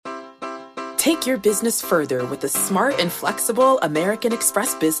Take your business further with the smart and flexible American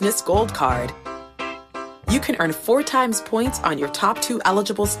Express Business Gold Card. You can earn 4 times points on your top 2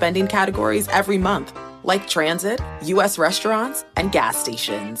 eligible spending categories every month, like transit, U.S. restaurants, and gas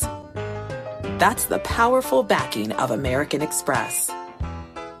stations. That's the powerful backing of American Express.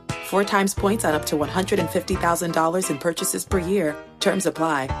 4 times points on up to $150,000 in purchases per year. Terms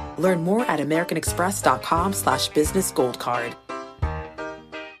apply. Learn more at americanexpress.com/businessgoldcard.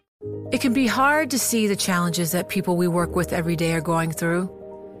 It can be hard to see the challenges that people we work with every day are going through.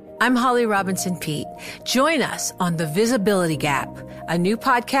 I'm Holly Robinson Peete. Join us on The Visibility Gap, a new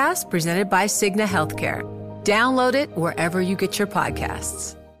podcast presented by Cigna Healthcare. Download it wherever you get your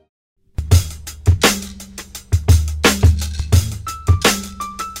podcasts.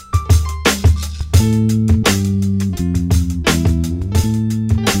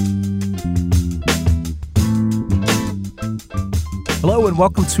 Hello and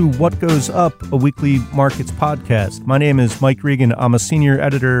welcome to What Goes Up, a weekly markets podcast. My name is Mike Regan. I'm a senior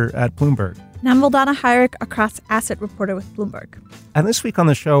editor at Bloomberg. And I'm Vildana Hajric, a cross-asset reporter with Bloomberg. And this week on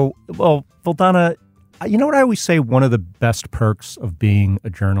the show, well, Vildana, you know what I always say one of the best perks of being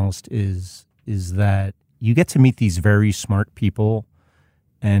a journalist is that you get to meet these very smart people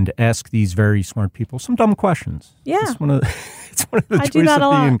and ask these very smart people some dumb questions. Yeah. It's one of the joys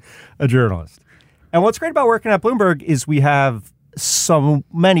of being a journalist. And what's great about working at Bloomberg is we have so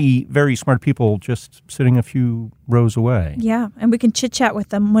many very smart people just sitting a few rows away. Yeah, and we can chit-chat with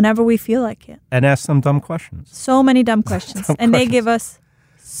them whenever we feel like it. And ask them dumb questions. So many dumb questions. They give us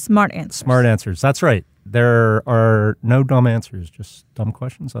smart answers. Smart answers. That's right. There are no dumb answers, just dumb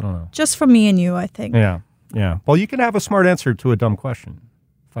questions. I don't know. Just for me and you, I think. Yeah. Well, you can have a smart answer to a dumb question,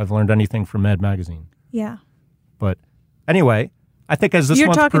 if I've learned anything from Mad Magazine. Yeah. But anyway, I think as this You're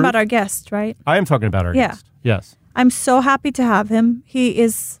month talking about our guest, right? I am talking about our guest. Yes. I'm so happy to have him. He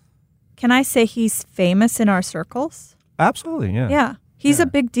is, can I say he's famous in our circles? Absolutely, yeah. Yeah. He's a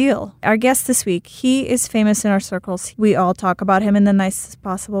big deal. Our guest this week, he is famous in our circles. We all talk about him in the nicest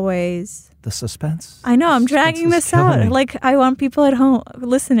possible ways. The suspense. I know. I'm dragging this out. Like, I want people at home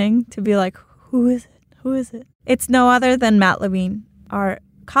listening to be like, who is it? Who is it? It's no other than Matt Levine, our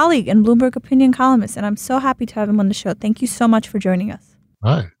colleague and Bloomberg opinion columnist. And I'm so happy to have him on the show. Thank you so much for joining us.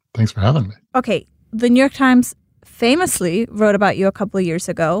 Hi. Thanks for having me. Okay. The New York Times famously wrote about you a couple of years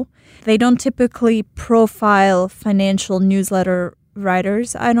ago. They don't typically profile financial newsletter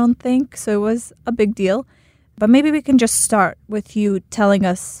writers, I don't think. So it was a big deal. But maybe we can just start with you telling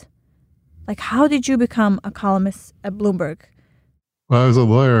us, like, how did you become a columnist at Bloomberg? Well, I was a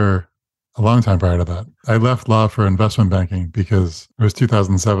lawyer a long time prior to that. I left law for investment banking because it was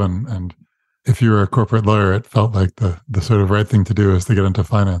 2007. And if you were a corporate lawyer, it felt like the sort of right thing to do is to get into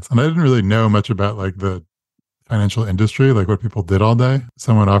finance. And I didn't really know much about like the financial industry, like what people did all day.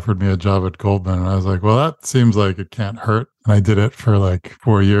 Someone offered me a job at Goldman and I was like, well, that seems like it can't hurt. And I did it for like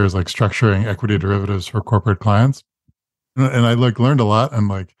 4 years, like structuring equity derivatives for corporate clients. And I like learned a lot and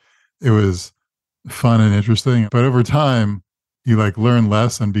like it was fun and interesting. But over time, you like learn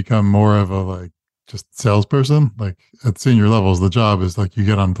less and become more of a like just salesperson. Like at senior levels, the job is like you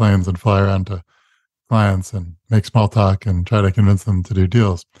get on planes and fly around to clients and make small talk and try to convince them to do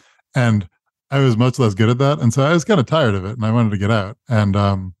deals. And I was much less good at that. And so I was kind of tired of it and I wanted to get out. And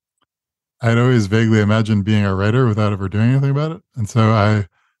I'd always vaguely imagined being a writer without ever doing anything about it. And so I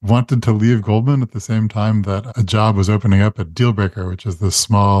wanted to leave Goldman at the same time that a job was opening up at Dealbreaker, which is this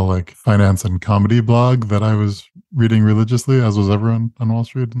small like finance and comedy blog that I was reading religiously, as was everyone on Wall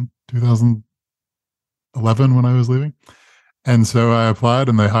Street in 2011 when I was leaving. And so I applied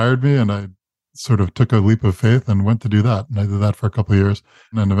and they hired me and I sort of took a leap of faith and went to do that. And I did that for a couple of years.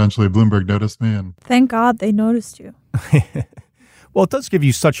 And then eventually Bloomberg noticed me. And thank God they noticed you. Well, it does give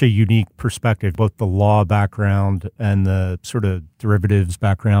you such a unique perspective, both the law background and the sort of derivatives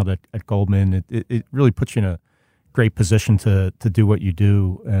background at Goldman. It really puts you in a great position to do what you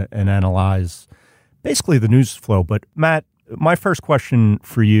do and analyze basically the news flow. But Matt, my first question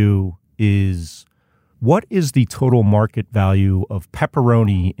for you is, what is the total market value of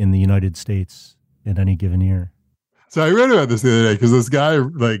pepperoni in the United States in any given year? So I read about this the other day because this guy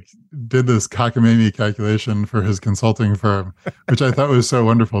like did this cockamamie calculation for his consulting firm, which I thought was so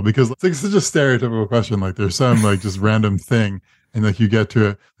wonderful because it's like such a stereotypical question. Like there's some like just random thing and like you get to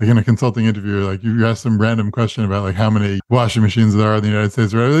it like in a consulting interview, like you ask some random question about like how many washing machines there are in the United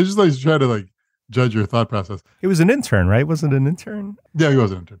States or whatever. They just like try to like judge your thought process. He was an intern, right? Wasn't it an intern? Yeah, he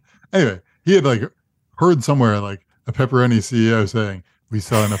was an intern. Anyway, he had like heard somewhere like a pepperoni CEO saying, we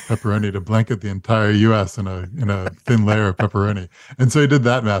sell enough pepperoni to blanket the entire U.S. in a thin layer of pepperoni. And so he did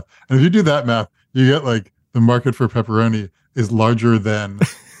that math. And if you do that math, you get like the market for pepperoni is larger than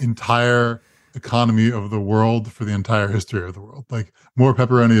entire economy of the world for the entire history of the world. Like more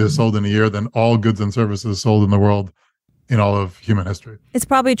pepperoni is sold in a year than all goods and services sold in the world in all of human history. It's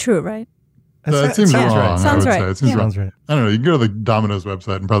probably true, right? So it seems wrong. Right. Sounds right. It seems wrong. Sounds right. I don't know. You can go to the Domino's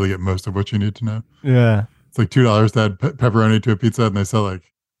website and probably get most of what you need to know. Yeah. It's like $2 to add pepperoni to a pizza, and they sell like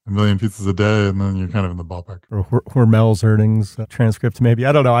 1 million pizzas a day, and then you're kind of in the ballpark. Or Hormel's earnings transcript, maybe.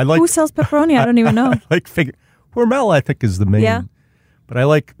 I don't know. I like Who sells pepperoni? I don't even know. I like Hormel, I think, is the main. Yeah. But I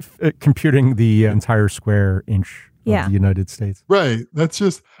like computing the entire square inch of the United States. Right. That's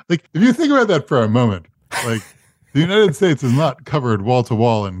just like, if you think about that for a moment, like the United States is not covered wall to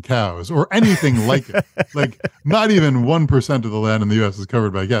wall in cows or anything like it. Like not even 1% of the land in the US is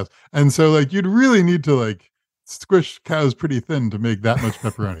covered by cows. And so like you'd really need to like squish cows pretty thin to make that much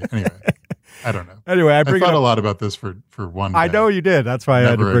pepperoni. Anyway, I don't know. Anyway, I thought a lot about this for one day. I know you did. That's why I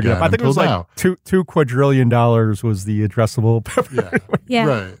had to bring it up. I think it was like $2 quadrillion was the addressable pepperoni. Yeah.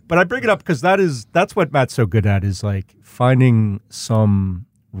 Right. But I bring it up because that's what Matt's so good at, is like finding some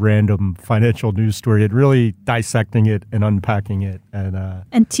random financial news story and really dissecting it and unpacking it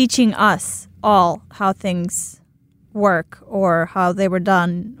and teaching us all how things work or how they were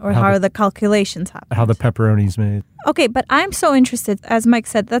done or how the calculations happen. How the pepperoni's made. Okay, but I'm so interested. As Mike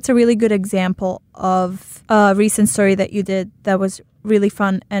said, that's a really good example of a recent story that you did that was really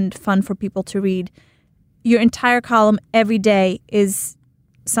fun for people to read. Your entire column every day is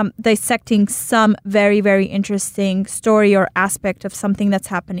dissecting some very, very interesting story or aspect of something that's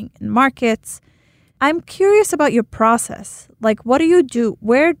happening in markets. I'm curious about your process. Like, what do you do?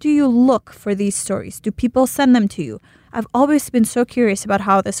 Where do you look for these stories? Do people send them to you? I've always been so curious about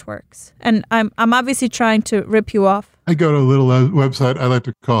how this works. And I'm obviously trying to rip you off. I go to a little website I like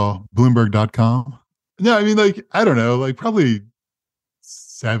to call Bloomberg.com. No, I mean, like, I don't know, like probably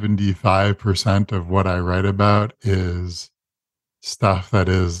 75% of what I write about is stuff that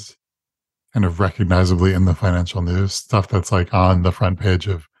is kind of recognizably in the financial news, stuff that's like on the front page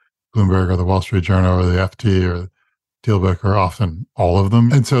of Bloomberg or the Wall Street Journal or the FT or Dealbook, or often all of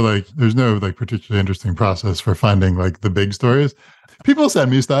them. And so like there's no like particularly interesting process for finding like the big stories. People send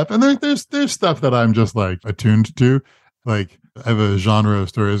me stuff, and there's stuff that I'm just like attuned to. Like I have a genre of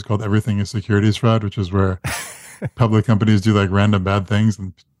stories called Everything is Securities Fraud, which is where public companies do like random bad things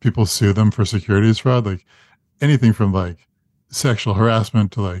and people sue them for securities fraud. Like anything from like sexual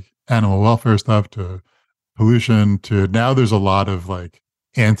harassment to like animal welfare stuff to pollution to now there's a lot of like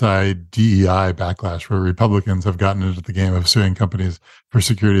anti-DEI backlash where Republicans have gotten into the game of suing companies for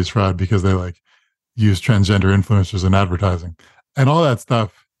securities fraud because they like use transgender influencers in advertising. And all that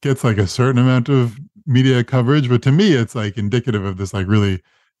stuff gets like a certain amount of media coverage, but to me it's like indicative of this like really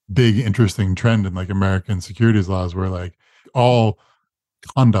big interesting trend in like American securities laws where like all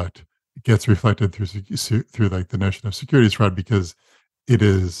conduct gets reflected through like the notion of securities fraud because it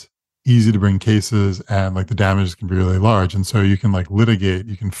is easy to bring cases and like the damages can be really large. And so you can like litigate,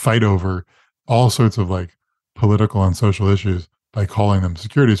 you can fight over all sorts of like political and social issues by calling them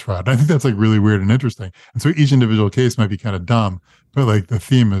securities fraud. And I think that's like really weird and interesting. And so each individual case might be kind of dumb, but like the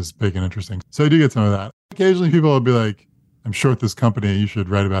theme is big and interesting. So I do get some of that. Occasionally people will be like, I'm short this company, you should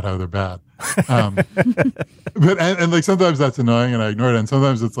write about how they're bad. But and like sometimes that's annoying and I ignore it. And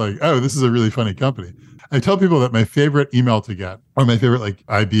sometimes it's like, oh, this is a really funny company. I tell people that my favorite email to get, or my favorite like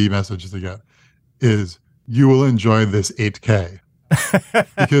IB message to get, is you will enjoy this 8K.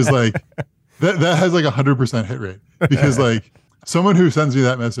 Because like that has like 100% hit rate. Because like someone who sends me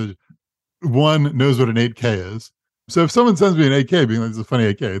that message, one, knows what an 8K is. So if someone sends me an 8K being like, it's a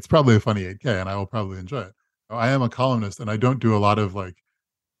funny 8K, it's probably a funny 8K and I will probably enjoy it. I am a columnist and I don't do a lot of like,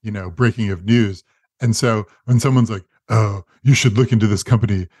 breaking of news. And so when someone's like, oh, you should look into this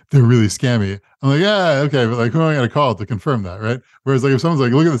company, they're really scammy. I'm like, yeah, okay, but like who am I going to call to confirm that, right? Whereas like if someone's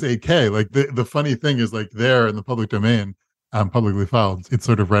like, look at this 8K, like the funny thing is like there in the public domain, publicly filed, it's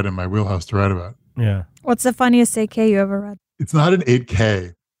sort of right in my wheelhouse to write about. Yeah. What's the funniest 8K you ever read? It's not an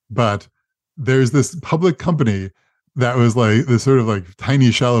 8K, but there's this public company that was like this sort of like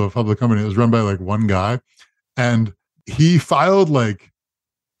tiny shell of a public company that was run by like one guy. And he filed like,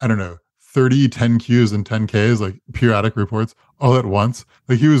 I don't know, 30 10Qs and 10Ks, like periodic reports all at once.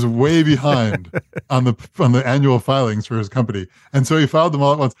 Like he was way behind on the annual filings for his company. And so he filed them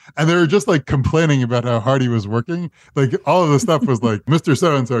all at once. And they were just like complaining about how hard he was working. Like all of the stuff was like, Mr.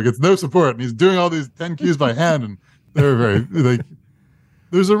 So-and-so gets no support. And he's doing all these 10Qs by hand. And they were very like,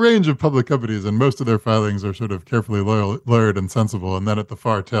 there's a range of public companies and most of their filings are sort of carefully lawyered and sensible. And then at the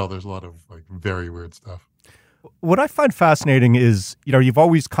far tail, there's a lot of like very weird stuff. What I find fascinating is, you've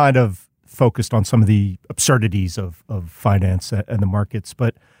always kind of focused on some of the absurdities of finance and the markets,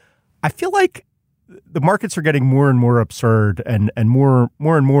 but I feel like the markets are getting more and more absurd and more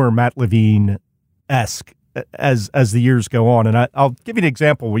and more Matt Levine-esque as the years go on. And I'll give you an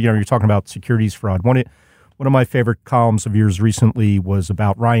example. You're talking about securities fraud. One of my favorite columns of yours recently was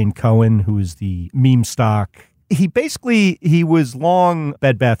about Ryan Cohen, who is the meme stock. He was long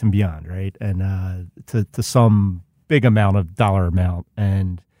Bed Bath & Beyond, right? And to some big dollar amount.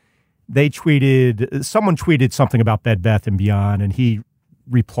 And someone tweeted something about Bed Bath & Beyond, and he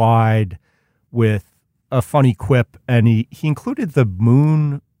replied with a funny quip, and he included the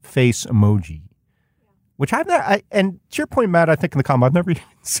moon face emoji, which and to your point, Matt, I think in the column, I've never even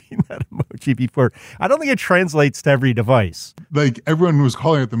seen that emoji before. I don't think it translates to every device. Like everyone was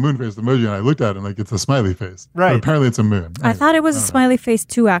calling it the moon face emoji, and I looked at it and like it's a smiley face. Right. But apparently it's a moon. I thought it was a smiley face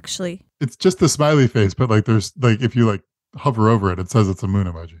too, actually. It's just the smiley face, but like there's like if you like hover over it, it says it's a moon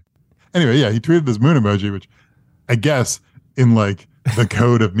emoji. Anyway, yeah, he tweeted this moon emoji, which I guess in like the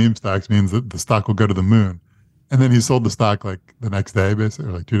code of meme stocks means that the stock will go to the moon. And then he sold the stock like the next day,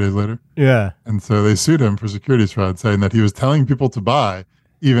 basically, or like 2 days later. Yeah. And so they sued him for securities fraud, saying that he was telling people to buy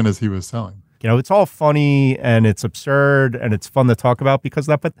even as he was selling. It's all funny and it's absurd and it's fun to talk about because of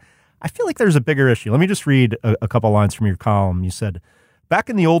that. But I feel like there's a bigger issue. Let me just read a couple lines from your column. You said, back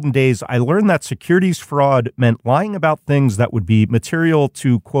in the olden days, I learned that securities fraud meant lying about things that would be material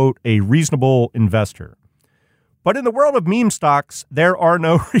to, quote, a reasonable investor. But in the world of meme stocks, there are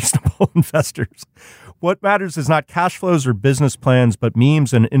no reasonable investors. What matters is not cash flows or business plans, but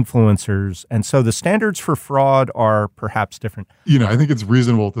memes and influencers. And so the standards for fraud are perhaps different. I think it's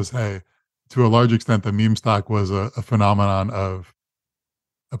reasonable to say, to a large extent, the meme stock was a phenomenon of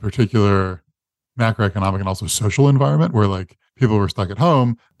a particular macroeconomic and also social environment where like people were stuck at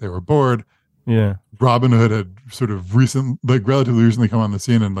home, they were bored. Yeah. Robinhood had sort of relatively recently come on the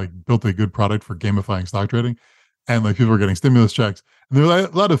scene and like built a good product for gamifying stock trading. And like people were getting stimulus checks. And there were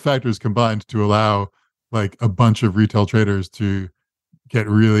a lot of factors combined to allow like a bunch of retail traders to get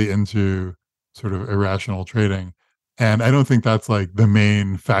really into sort of irrational trading. And I don't think that's like the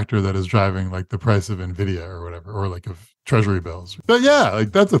main factor that is driving like the price of Nvidia or whatever, or like of treasury bills. But yeah,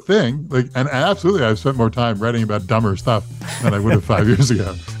 like that's a thing. Like, and absolutely, I've spent more time writing about dumber stuff than I would have 5 years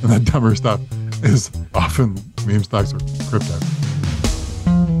ago. And that dumber stuff is often meme stocks or crypto.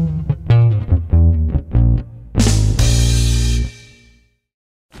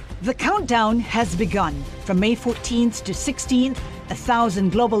 The countdown has begun. From May 14th to 16th,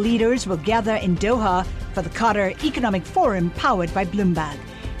 1,000 global leaders will gather in Doha for the Qatar Economic Forum powered by Bloomberg.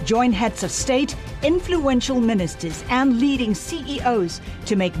 Join heads of state, influential ministers, and leading CEOs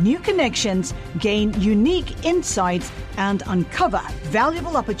to make new connections, gain unique insights, and uncover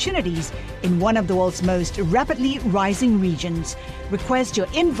valuable opportunities in one of the world's most rapidly rising regions. Request your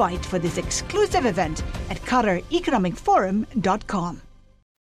invite for this exclusive event at QatarEconomicForum.com.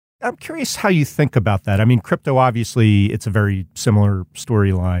 I'm curious how you think about that. I mean, crypto, obviously, it's a very similar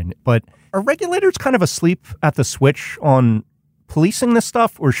storyline, but are regulators kind of asleep at the switch on policing this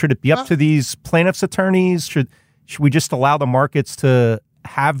stuff, or should it be up to these plaintiffs' attorneys? Should we just allow the markets to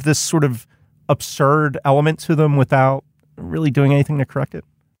have this sort of absurd element to them without really doing anything to correct it?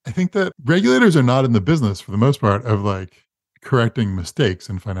 I think that regulators are not in the business, for the most part, of like correcting mistakes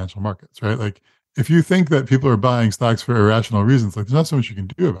in financial markets, right? Like, if you think that people are buying stocks for irrational reasons, like there's not so much you can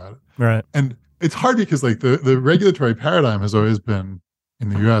do about it. Right. And it's hard because like the regulatory paradigm has always been in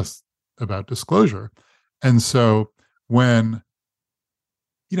the US about disclosure. And so when,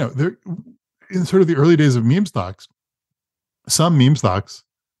 they're in sort of the early days of meme stocks, some meme stocks,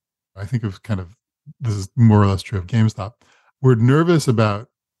 I think of this is more or less true of GameStop, were nervous about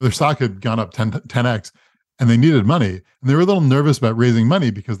their stock had gone up 10x and they needed money. And they were a little nervous about raising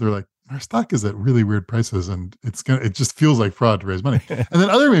money because they're like, our stock is at really weird prices and it just feels like fraud to raise money. And then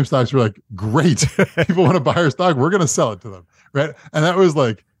other meme stocks were like, great, people want to buy our stock, we're going to sell it to them, right? And that was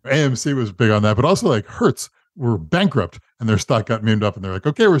like, AMC was big on that, but also like Hertz were bankrupt and their stock got memed up and they're like,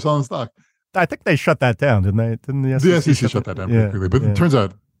 okay, we're selling stock. I think they shut that down, didn't they? Didn't the SEC, shut that down pretty quickly, but it turns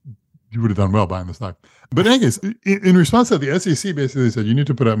out you would have done well buying the stock. But in any case, in response to that, the SEC basically said, you need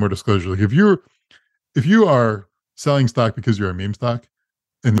to put out more disclosure. Like if you are selling stock because you're a meme stock,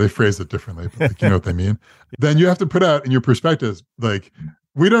 and they phrase it differently, but like, you know what they mean, then you have to put out in your prospectus, like,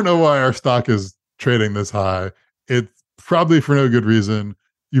 we don't know why our stock is trading this high. It's probably for no good reason.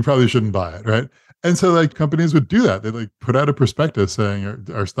 You probably shouldn't buy it, right? And so like companies would do that. They like put out a prospectus saying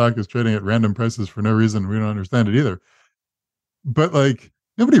our stock is trading at random prices for no reason. We don't understand it either. But like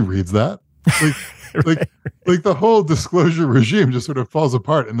nobody reads that. Like, like the whole disclosure regime just sort of falls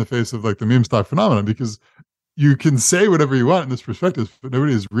apart in the face of like the meme stock phenomenon, because you can say whatever you want in this perspective, but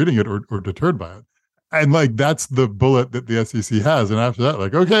nobody is reading it or deterred by it. And like, that's the bullet that the SEC has. And after that,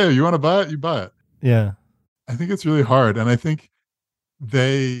 like, okay, you want to buy it, you buy it. Yeah. I think it's really hard. And I think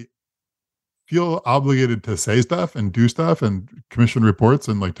they feel obligated to say stuff and do stuff and commission reports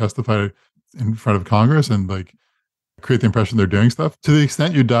and like testify in front of Congress and like create the impression they're doing stuff. To the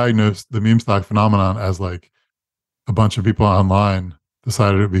extent you diagnose the meme stock phenomenon as like a bunch of people online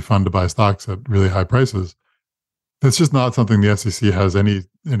decided it would be fun to buy stocks at really high prices, that's just not something the SEC has any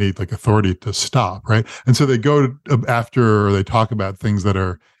like authority to stop, right? And so they go after, or they talk about things that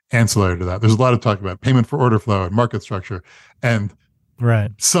are ancillary to that. There's a lot of talk about payment for order flow and market structure, and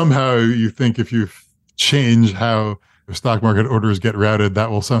somehow you think if you change how the stock market orders get routed, that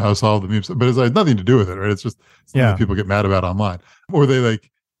will somehow solve the memes. But it has nothing to do with it, right? It's just something that people get mad about online. Or they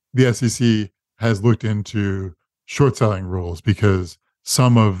like, the SEC has looked into short selling rules because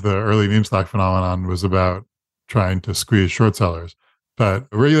some of the early meme stock phenomenon was about trying to squeeze short sellers. But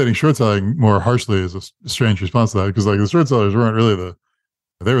regulating short selling more harshly is a strange response to that, because like the short sellers weren't really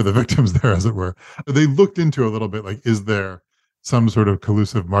they were the victims there, as it were. They looked into a little bit like, is there some sort of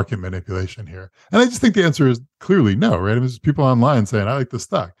collusive market manipulation here? And I just think the answer is clearly no, right? I mean, there's people online saying, I like this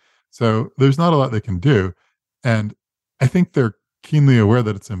stock. So there's not a lot they can do. And I think they're keenly aware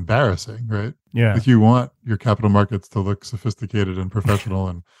that it's embarrassing, right? Yeah. Like you want your capital markets to look sophisticated and professional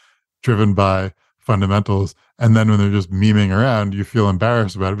and driven by fundamentals. And then when they're just memeing around, you feel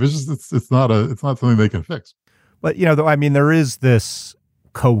embarrassed about it. It's not something they can fix. But, I mean, there is this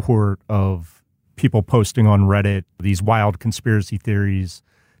cohort of people posting on Reddit these wild conspiracy theories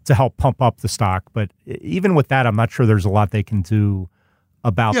to help pump up the stock. But even with that, I'm not sure there's a lot they can do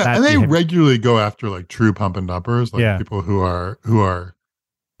about that. And they regularly go after like true pump and dumpers, like people who are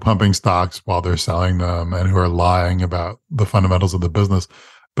pumping stocks while they're selling them and who are lying about the fundamentals of the business.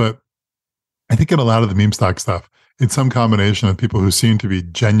 But I think in a lot of the meme stock stuff, it's some combination of people who seem to be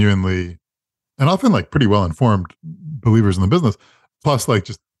genuinely and often like pretty well informed believers in the business, plus like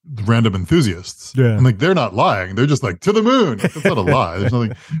just random enthusiasts. Yeah. And like they're not lying. They're just like to the moon. That's not a lie. There's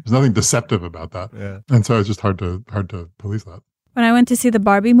nothing deceptive about that. Yeah. And so it's just hard to police that. When I went to see the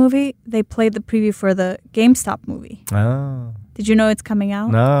Barbie movie, they played the preview for the GameStop movie. Oh. Did you know it's coming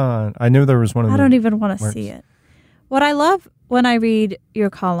out? No, I knew there was one of them. I don't even want to see it. What I love when I read your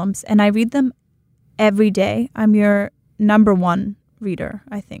columns, and I read them every day, I'm your number one reader,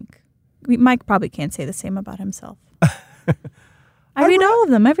 I think. Mike probably can't say the same about himself. I read all of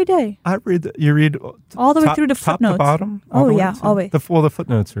them every day. You read all the way through the footnotes. Top to bottom? Oh, yeah, always. The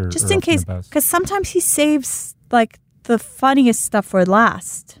footnotes are just in case, because sometimes he saves like the funniest stuff for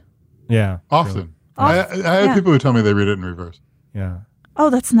last. Yeah. Often. I have people who tell me they read it in reverse. Yeah. Oh,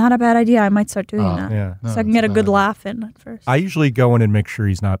 that's not a bad idea. I might start doing that. Yeah. So I can get a good laugh in at first. I usually go in and make sure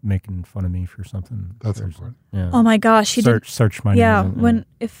he's not making fun of me for something. That's important. Yeah. Oh my gosh. Search my name.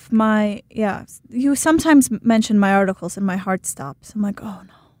 You sometimes mention my articles and my heart stops. I'm like, oh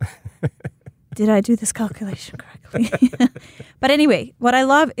no. Did I do this calculation correctly? But anyway, what I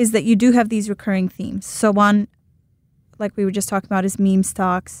love is that you do have these recurring themes. So one, like we were just talking about, is meme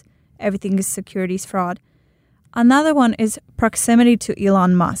stocks. Everything is securities fraud. Another one is proximity to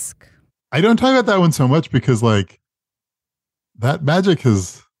Elon Musk. I don't talk about that one so much because like that magic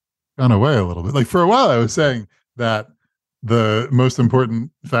has gone away a little bit. Like for a while I was saying that the most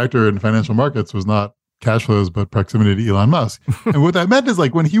important factor in financial markets was not cash flows, but proximity to Elon Musk. And what that meant is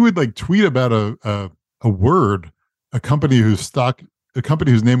like when he would like tweet about a word, a company whose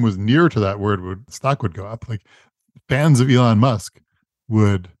name was near to that word stock would go up. Like fans of Elon Musk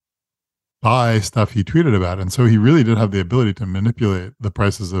would buy stuff he tweeted about. And so he really did have the ability to manipulate the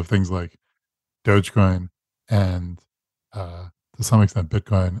prices of things like Dogecoin and to some extent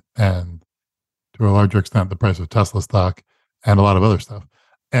Bitcoin, and to a larger extent the price of Tesla stock and a lot of other stuff.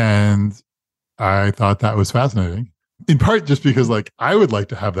 And I thought that was fascinating, in part just because like I would like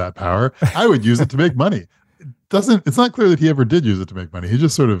to have that power. I would use it to make money. It's not clear that he ever did use it to make money. He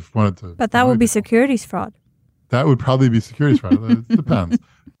just sort of wanted to. But that would be securities fraud. That would probably be securities fraud. It depends.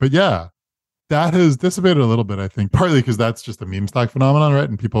 But yeah, that has dissipated a little bit, I think, partly because that's just a meme stock phenomenon, right?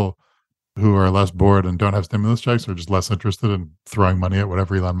 And people who are less bored and don't have stimulus checks are just less interested in throwing money at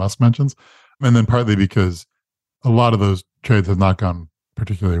whatever Elon Musk mentions. And then partly because a lot of those trades have not gone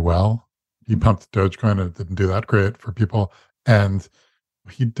particularly well. He pumped Dogecoin and it didn't do that great for people. And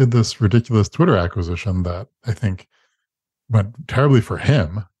he did this ridiculous Twitter acquisition that I think went terribly for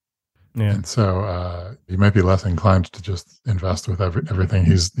him. Yeah. And so he might be less inclined to just invest with everything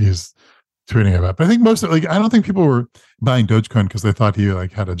he's tweeting about. But I think I don't think people were buying Dogecoin because they thought he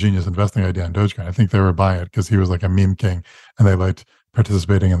like had a genius investing idea on Dogecoin. I think they were buying it because he was like a meme king and they liked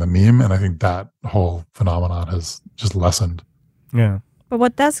participating in the meme. And I think that whole phenomenon has just lessened. Yeah. But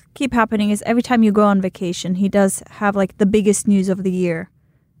what does keep happening is every time you go on vacation, he does have like the biggest news of the year.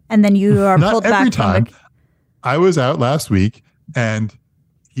 and then you are pulled Not every back time. from I was out last week and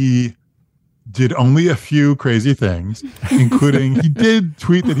he did only a few crazy things, including he did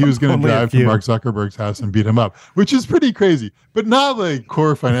tweet that he was going to drive to Mark Zuckerberg's house and beat him up, which is pretty crazy, but not like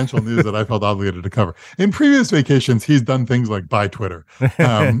core financial news that I felt obligated to cover. In previous vacations, he's done things like buy Twitter.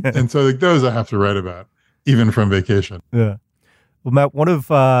 And so like those I have to write about, even from vacation. Yeah. Well, Matt, one of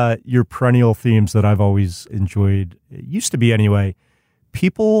your perennial themes that I've always enjoyed, it used to be anyway,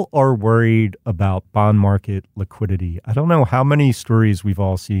 people are worried about bond market liquidity. I don't know how many stories we've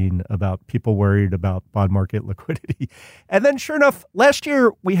all seen about people worried about bond market liquidity. And then sure enough, last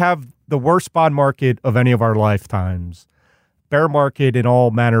year we have the worst bond market of any of our lifetimes. Bear market in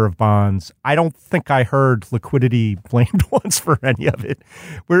all manner of bonds. I don't think I heard liquidity blamed once for any of it.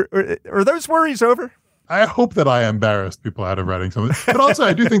 Are those worries over? I hope that I embarrassed people out of writing something. But also,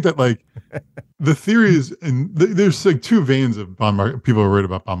 I do think that like the theories, and there's like two veins of bond market. People are worried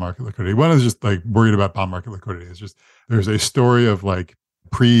about bond market liquidity. One is just like worried about bond market liquidity. It's just there's a story of like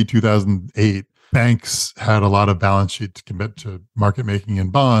pre-2008, banks had a lot of balance sheet to commit to market making in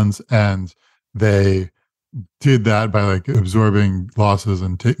bonds, and they did that by like absorbing losses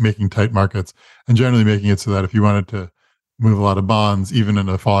and making tight markets, and generally making it so that if you wanted to move a lot of bonds, even in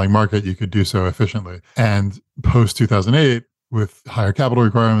a falling market, you could do so efficiently. And post 2008, with higher capital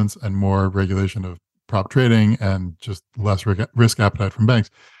requirements and more regulation of prop trading and just less risk appetite from banks,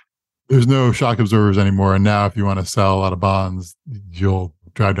 there's no shock absorbers anymore. And now if you want to sell a lot of bonds, you'll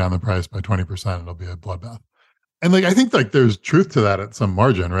drive down the price by 20% and it'll be a bloodbath. And like, I think like there's truth to that at some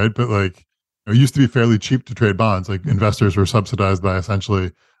margin, right? But like, it used to be fairly cheap to trade bonds. Like investors were subsidized by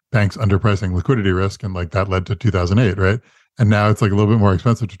essentially banks underpricing liquidity risk, and like that led to 2008, right? And now it's like a little bit more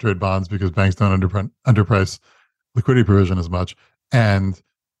expensive to trade bonds because banks don't underprice liquidity provision as much. And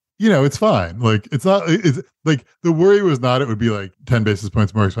you know, it's fine. Like it's like the worry was not it would be like 10 basis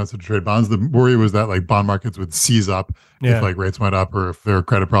points more expensive to trade bonds. The worry was that like bond markets would seize up if like rates went up or if there were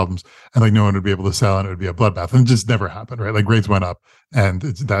credit problems, and like no one would be able to sell and it would be a bloodbath. And it just never happened, right? Like rates went up, and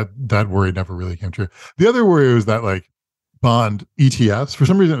it's that worry never really came true. The other worry was that like bond ETFs, for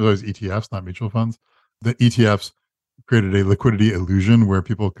some reason it was always ETFs, not mutual funds. The ETFs created a liquidity illusion where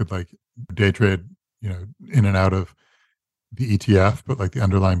people could like day trade, you know, in and out of the ETF, but like the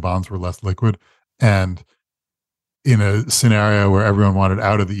underlying bonds were less liquid. And in a scenario where everyone wanted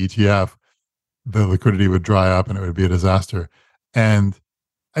out of the ETF, the liquidity would dry up and it would be a disaster. And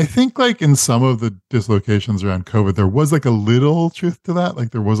I think like in some of the dislocations around COVID, there was like a little truth to that.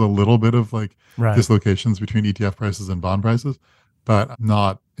 Like there was a little bit of like dislocations between ETF prices and bond prices, but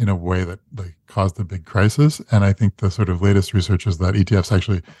not in a way that like caused a big crisis. And I think the sort of latest research is that ETFs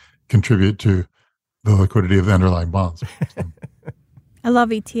actually contribute to the liquidity of the underlying bonds. I love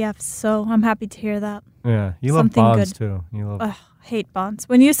ETFs, so I'm happy to hear that. Yeah, you love bonds too. You love. Hate bonds.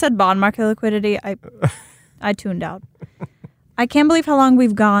 When you said bond market liquidity, I tuned out. I can't believe how long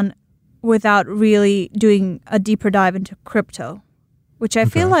we've gone without really doing a deeper dive into crypto, which I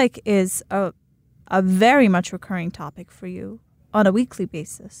feel like is a very much recurring topic for you on a weekly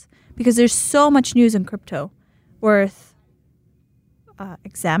basis, because there's so much news in crypto worth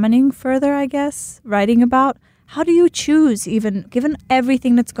examining further, I guess, writing about. How do you choose, even given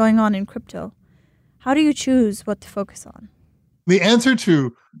everything that's going on in crypto, how do you choose what to focus on? The answer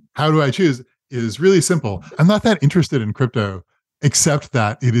to how do I choose is really simple. I'm not that interested in crypto, except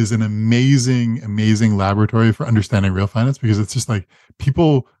that it is an amazing, amazing laboratory for understanding real finance, because it's just like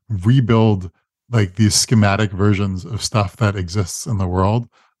people rebuild like these schematic versions of stuff that exists in the world.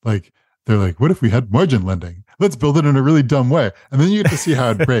 Like they're like, what if we had margin lending? Let's build it in a really dumb way. And then you get to see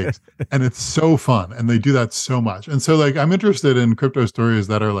how it breaks. And it's so fun. And they do that so much. And so like, I'm interested in crypto stories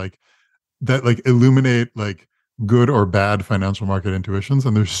that are like, that like illuminate like good or bad financial market intuitions.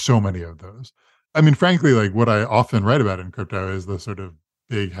 And there's so many of those. I mean, frankly, like what I often write about in crypto is the sort of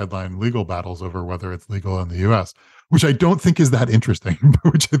big headline legal battles over whether it's legal in the US, which I don't think is that interesting,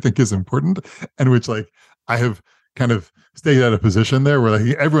 but which I think is important, and which like I have kind of stayed at a position there where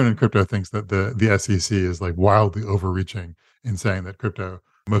like everyone in crypto thinks that the SEC is like wildly overreaching in saying that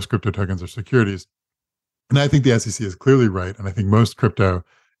most crypto tokens are securities. And I think the SEC is clearly right. And I think most crypto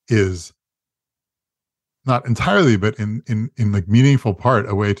is not entirely, but in like meaningful part,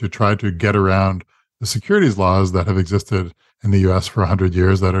 a way to try to get around the securities laws that have existed in the US for 100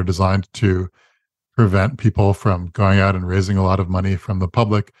 years that are designed to prevent people from going out and raising a lot of money from the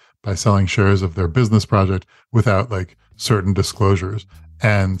public by selling shares of their business project without like certain disclosures.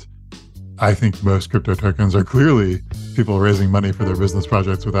 And I think most crypto tokens are clearly people raising money for their business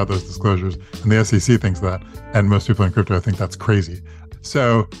projects without those disclosures. And the SEC thinks that. And most people in crypto think that's crazy.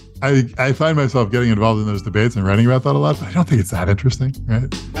 So I find myself getting involved in those debates and writing about that a lot, but I don't think it's that interesting,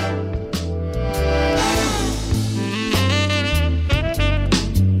 right?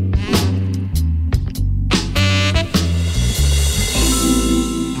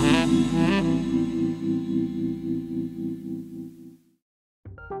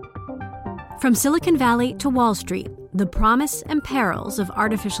 From Silicon Valley to Wall Street, the promise and perils of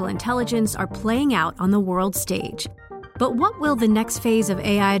artificial intelligence are playing out on the world stage. But what will the next phase of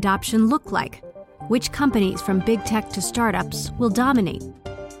AI adoption look like? Which companies from big tech to startups will dominate?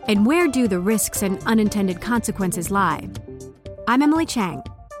 And where do the risks and unintended consequences lie? I'm Emily Chang.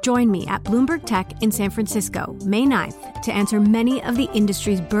 Join me at Bloomberg Tech in San Francisco, May 9th, to answer many of the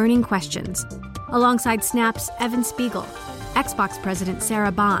industry's burning questions, alongside Snap's Evan Spiegel, Xbox President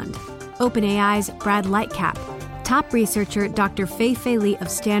Sarah Bond, OpenAI's Brad Lightcap, top researcher Dr. Fei Li of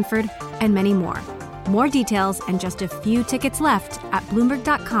Stanford, and many more. More details and just a few tickets left at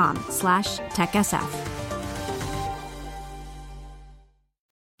Bloomberg.com/TechSF.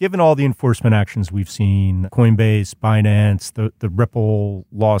 Given all the enforcement actions we've seen, Coinbase, Binance, the Ripple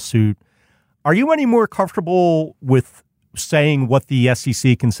lawsuit, are you any more comfortable with saying what the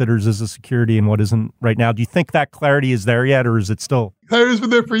SEC considers as a security and what isn't right now? Do you think that clarity is there yet, or is it still? Clarity's been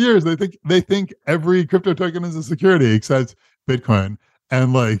there for years. They think every crypto token is a security except Bitcoin,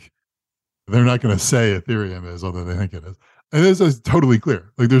 and like they're not going to say Ethereum is, although they think it is. And this is totally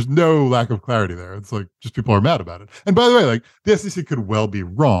clear. Like there's no lack of clarity there. It's like just people are mad about it. And by the way, like the SEC could well be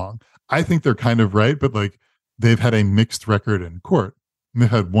wrong. I think they're kind of right, but like they've had a mixed record in court. And they've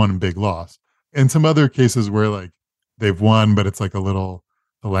had one big loss. And some other cases where like they've won, but it's like the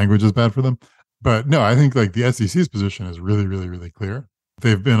language is bad for them. But no, I think like the SEC's position is really, really, really clear.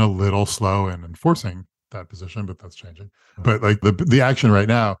 They've been a little slow in enforcing that position, but that's changing. But like the action right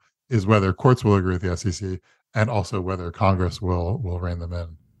now is whether courts will agree with the SEC and also whether Congress will rein them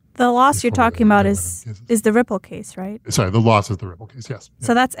in. The loss you're talking about is the Ripple case, right? Sorry, the loss is the Ripple case, yes.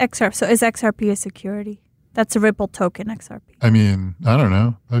 So that's XRP. So is XRP a security? That's a Ripple token, XRP. I mean, I don't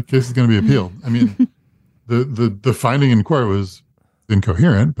know. That case is going to be appealed. I mean, the finding in court was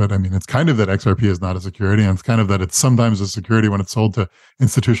incoherent, but I mean, it's kind of that XRP is not a security, and it's kind of that it's sometimes a security when it's sold to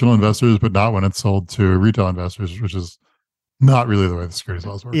institutional investors, but not when it's sold to retail investors, which is not really the way the securities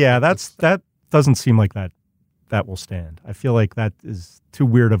laws work. Yeah, that doesn't seem like that will stand. I feel like that is too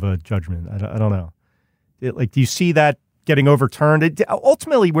weird of a judgment. I don't know. Do you see that getting overturned?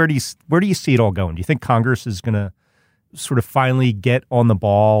 Ultimately, where do you see it all going? Do you think Congress is going to sort of finally get on the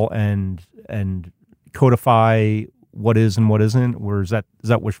ball and codify what is and what isn't, or is that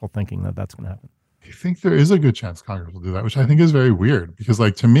wishful thinking that that's going to happen? I think there is a good chance Congress will do that, which I think is very weird because,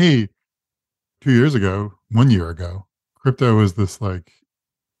 like, to me, 1 year ago, crypto was this like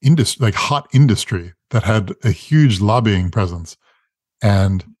industry, like hot industry that had a huge lobbying presence,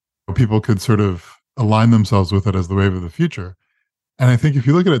 and people could sort of align themselves with it as the wave of the future. And I think if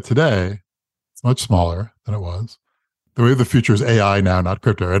you look at it today, it's much smaller than it was. The wave of the future is AI now, not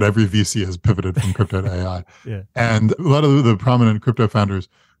crypto. Right? Every VC has pivoted from crypto to AI. Yeah. And a lot of the prominent crypto founders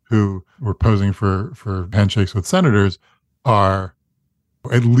who were posing for handshakes with senators are,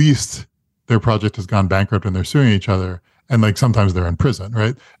 at least their project has gone bankrupt and they're suing each other. And like sometimes they're in prison,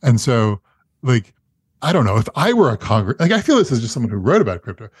 right? And so like, I don't know, if I were a Congress, like I feel this is just someone who wrote about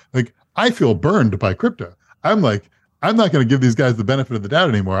crypto. Like I feel burned by crypto. I'm like, I'm not going to give these guys the benefit of the doubt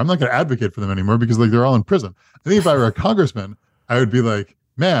anymore. I'm not going to advocate for them anymore because like they're all in prison. I think if I were a congressman, I would be like,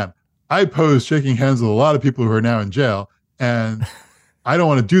 man, I opposed shaking hands with a lot of people who are now in jail, and I don't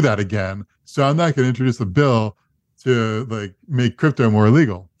want to do that again. So I'm not going to introduce a bill to like make crypto more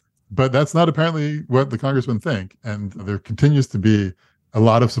illegal. But that's not apparently what the congressmen think. And there continues to be a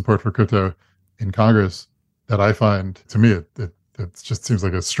lot of support for crypto in Congress that I find, to me, it just seems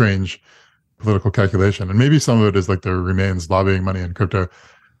like a strange political calculation. And maybe some of it is like there remains lobbying money in crypto.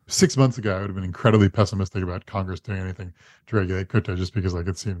 6 months ago, I would have been incredibly pessimistic about Congress doing anything to regulate crypto just because like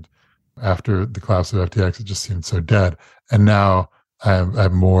it seemed, after the collapse of FTX, it just seemed so dead. And now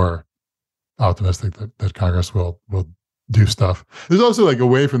I'm more optimistic that Congress will do stuff. There's also like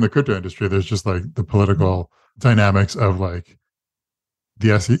away from the crypto industry, there's just like the political dynamics of like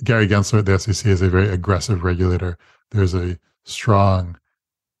Gary Gensler at the SEC is a very aggressive regulator. There's a strong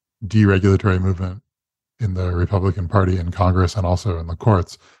deregulatory movement in the Republican Party in Congress and also in the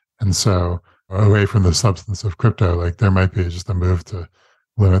courts. And so away from the substance of crypto, like there might be just a move to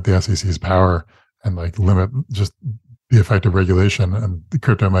limit the SEC's power and like limit just the effect of regulation. And the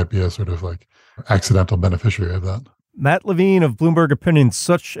crypto might be a sort of like accidental beneficiary of that. Matt Levine of Bloomberg Opinion,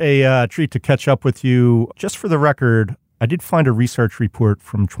 such a treat to catch up with you. Just for the record, I did find a research report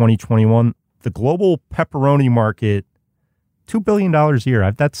from 2021. The global pepperoni market, $2 billion a year.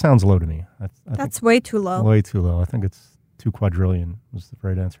 That sounds low to me. That's way too low. Way too low. I think it's 2 quadrillion was the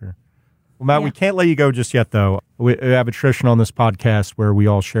right answer. Well, Matt, we can't let you go just yet, though. We have a tradition on this podcast where we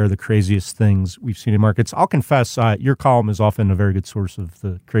all share the craziest things we've seen in markets. I'll confess, your column is often a very good source of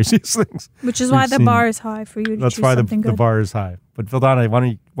the craziest things. Which is why the bar is high for you to choose something good. That's why the bar is high. But Vildana,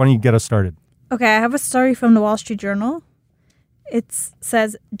 why don't you get us started? Okay, I have a story from the Wall Street Journal. It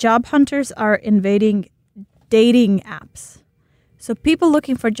says job hunters are invading dating apps. So people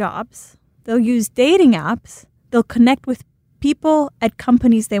looking for jobs, they'll use dating apps. They'll connect with people at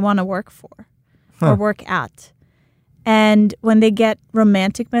companies they want to work for or work at. And when they get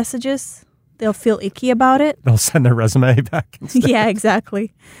romantic messages, they'll feel icky about it. They'll send their resume back instead. Yeah,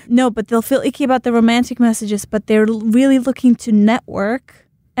 exactly. No, but they'll feel icky about the romantic messages, but they're really looking to network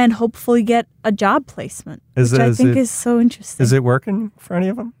and hopefully get a job placement, which I think is so interesting. Is it working for any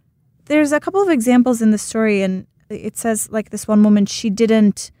of them? There's a couple of examples in the story, and it says like this one woman, she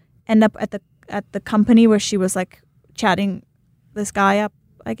didn't end up at the company where she was like chatting this guy up,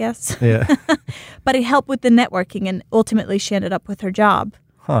 I guess. Yeah. But it helped with the networking, and ultimately she ended up with her job.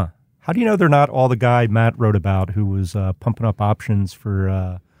 Huh. How do you know they're not all the guy Matt wrote about who was pumping up options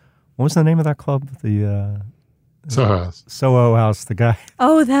for, what was the name of that club? The Soho House. Soho House, the guy.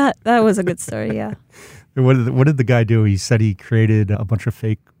 Oh, that was a good story, yeah. What did the guy do? He said he created a bunch of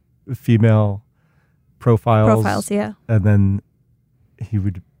fake female profiles. Profiles, yeah. And then he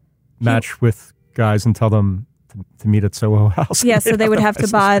would match with guys and tell them to meet at Soho House. Yeah, so they would have to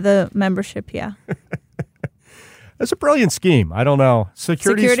buy the membership, yeah. That's a brilliant scheme. I don't know.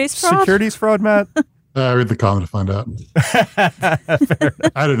 Securities fraud, Matt? I read the column to find out.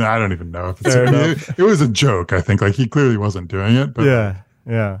 I don't even know if it's it was a joke, I think. Like, he clearly wasn't doing it. But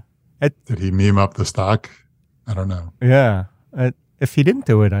yeah. Did he meme up the stock? I don't know. Yeah. If he didn't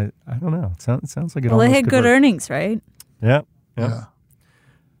do it, I don't know. It sounds like it. Well, they had good earnings, right? Yeah. All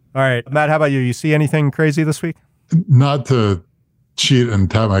right, Matt, how about you? You see anything crazy this week? Not to cheat and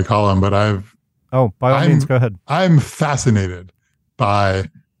tap my column, but by all means, go ahead. I'm fascinated by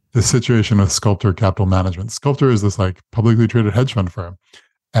the situation with Sculptor Capital Management. Sculptor is this like publicly traded hedge fund firm,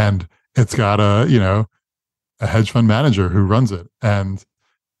 and it's got a hedge fund manager who runs it, and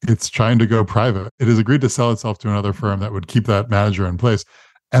it's trying to go private. It has agreed to sell itself to another firm that would keep that manager in place.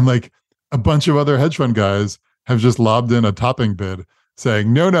 And like a bunch of other hedge fund guys have just lobbed in a topping bid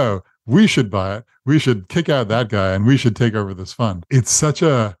saying, no, we should buy it. We should kick out that guy and we should take over this fund. It's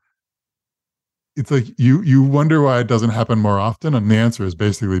like you wonder why it doesn't happen more often. And the answer is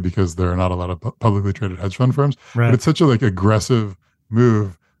basically because there are not a lot of publicly traded hedge fund firms. Right. But it's such a like aggressive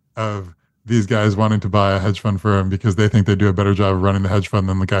move of these guys wanting to buy a hedge fund firm because they think they do a better job of running the hedge fund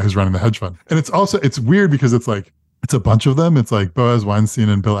than the guy who's running the hedge fund. And it's weird because it's like, it's a bunch of them. It's like Boaz Weinstein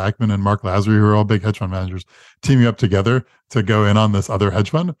and Bill Ackman and Mark Lazary, who are all big hedge fund managers, teaming up together to go in on this other hedge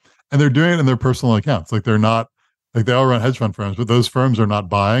fund. And they're doing it in their personal accounts. Like, they're not, like, they all run hedge fund firms, but those firms are not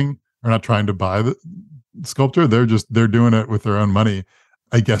trying to buy the Sculptor. They're doing it with their own money,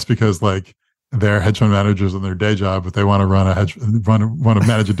 I guess, because like they're hedge fund managers in their day job, but they want to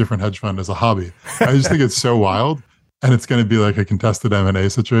manage a different hedge fund as a hobby. I just think it's so wild. And it's going to be like a contested M&A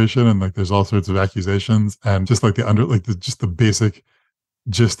situation, and like there's all sorts of accusations, and just like the basic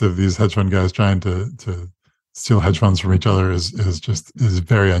gist of these hedge fund guys trying to steal hedge funds from each other is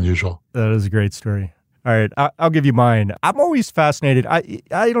very unusual. That is a great story. All right, I'll give you mine. I'm always fascinated. I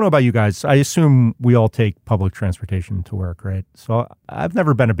don't know about you guys. I assume we all take public transportation to work, right? So I've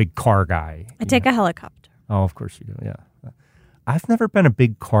never been a big car guy. I take a helicopter. Oh, of course you do. Yeah, I've never been a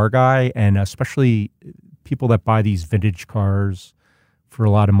big car guy, and especially people that buy these vintage cars for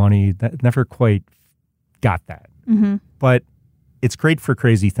a lot of money, that never quite got that. Mm-hmm. But it's great for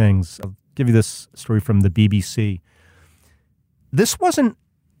crazy things. I'll give you this story from the BBC. This wasn't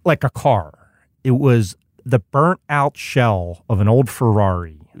like a car. It was the burnt out shell of an old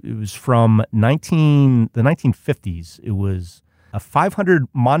Ferrari. It was from the 1950s. It was a 500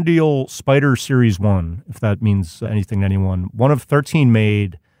 Mondial Spider Series 1, if that means anything to anyone. One of 13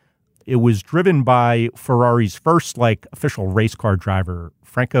 made. It was driven by Ferrari's first official race car driver,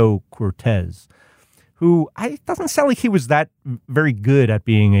 Franco Cortez, who it doesn't sound like he was that very good at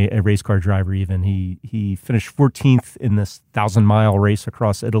being a race car driver even. He finished 14th in this 1,000-mile race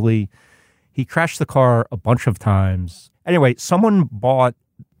across Italy. He crashed the car a bunch of times. Anyway, someone bought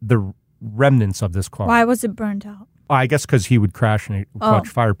the remnants of this car. Why was it burned out? I guess because he would crash and it would catch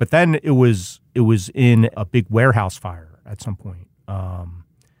fire. But then it was in a big warehouse fire at some point.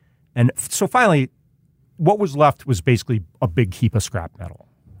 And so finally, what was left was basically a big heap of scrap metal,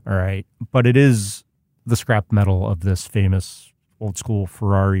 all right? But it is the scrap metal of this famous old-school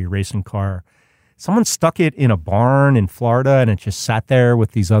Ferrari racing car. Someone stuck it in a barn in Florida, and it just sat there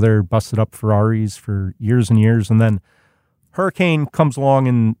with these other busted-up Ferraris for years and years. And then hurricane comes along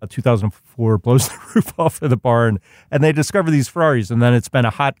in 2004, blows the roof off of the barn, and they discover these Ferraris, and then it's been a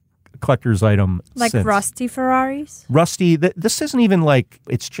hot collector's item since. Rusty Ferraris? Rusty. This isn't even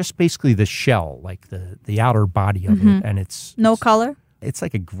it's just basically the shell, like the outer body of it. And it's no color? it's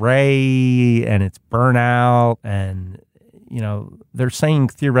like a gray and it's burnout, and they're saying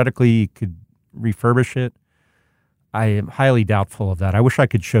theoretically you could refurbish it. I am highly doubtful of that. I wish I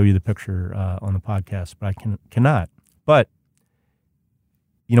could show you the picture on the podcast, but I cannot. But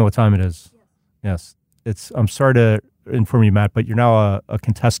you know what time it is? Yes. I'm sorry to inform you, Matt, but you're now a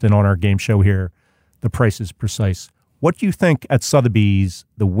contestant on our game show here. The Price is Precise. What do you think at Sotheby's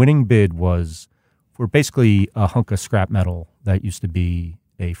the winning bid was for basically a hunk of scrap metal that used to be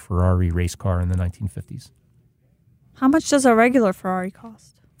a Ferrari race car in the 1950s? How much does a regular Ferrari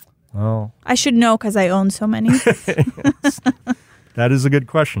cost? Well, I should know because I own so many. That is a good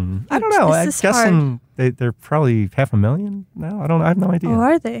question. I don't know. I'm guessing they're probably $500,000 now. I have no idea. Oh,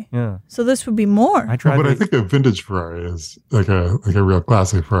 are they? Yeah. So this would be more. But I think a vintage Ferrari is like a real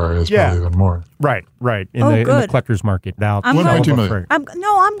classic Ferrari is probably even more. Right. In the collector's market now. $1.2 million. I'm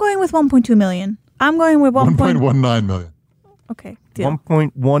going with $1.2 million. I'm going with 1.19 million. Okay. Deal.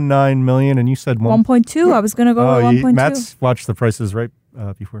 1.19 million, and you said 1.2. I was going to go with 1.2. Matt's watched the prices right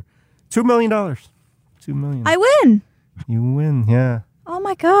before. $2 million. $2 million. I win. You win, yeah. Oh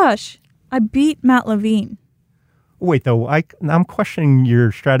my gosh. I beat Matt Levine. Wait, though, I'm questioning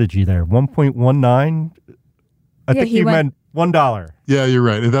your strategy there. 1.19? I think you meant $1. Yeah, you're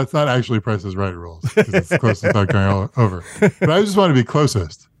right. That's not actually Price is Right rules, because it's close without going over. But I just want to be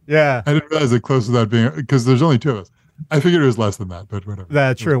closest. Yeah. I didn't realize that close without being, because there's only two of us. I figured it was less than that, but whatever.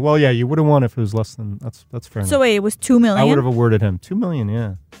 That's true. Well, yeah, you would have won if it was less than, that's fair enough. So wait, it was $2 million? I would have awarded him $2 million,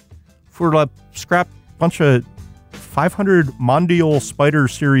 yeah. For a scrap bunch of 500 Mondial Spider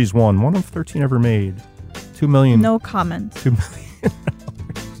Series 1 of 13 ever made. $2 million. No comment. $2 million.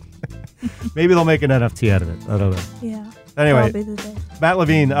 Maybe they'll make an NFT out of it. I don't know. Yeah. Anyway, Matt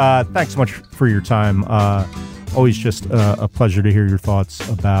Levine, thanks so much for your time. Always just a pleasure to hear your thoughts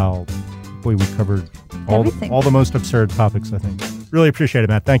about, boy, we covered all the most absurd topics, I think. Really appreciate it,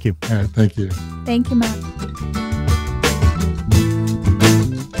 Matt. Thank you. All right, thank you. Thank you, Matt.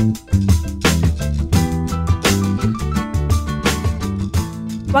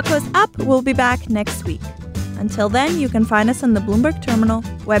 What Goes Up will be back next week. Until then, you can find us on the Bloomberg Terminal,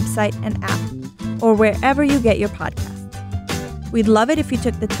 website, and app, or wherever you get your podcasts. We'd love it if you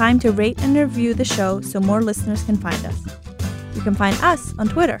took the time to rate and review the show so more listeners can find us. You can find us on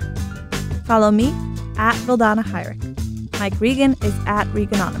Twitter. Follow me at Vildana Heinrich. Mike Regan is at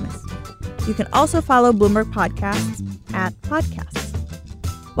Reganonymous. You can also follow Bloomberg Podcasts at Podcasts.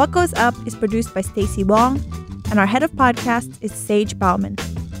 What Goes Up is produced by Stacey Wong, and our head of podcasts is Sage Bauman.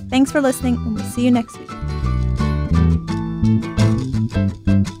 Thanks for listening, and we'll see you next week.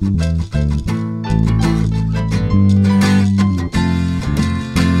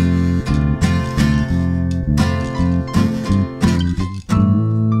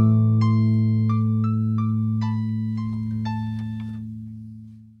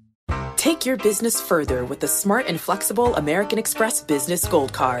 Take your business further with the smart and flexible American Express Business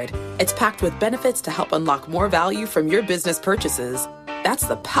Gold Card. It's packed with benefits to help unlock more value from your business purchases. That's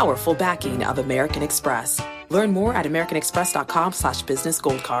the powerful backing of American Express. Learn more at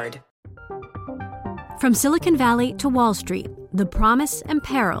americanexpress.com/businessgoldcard. From Silicon Valley to Wall Street, the promise and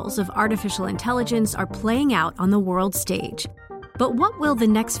perils of artificial intelligence are playing out on the world stage. But what will the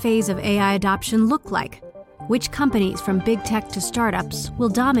next phase of AI adoption look like? Which companies from big tech to startups will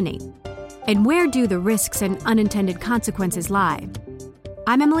dominate? And where do the risks and unintended consequences lie?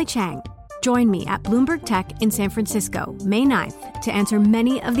 I'm Emily Chang. Join me at Bloomberg Tech in San Francisco, May 9th, to answer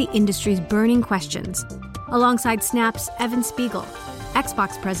many of the industry's burning questions, alongside Snap's Evan Spiegel,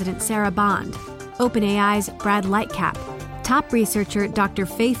 Xbox President Sarah Bond, OpenAI's Brad Lightcap, top researcher Dr.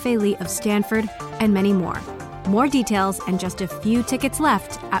 Fei-Fei Li of Stanford, and many more. More details and just a few tickets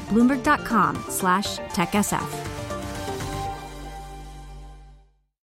left at Bloomberg.com/TechSF.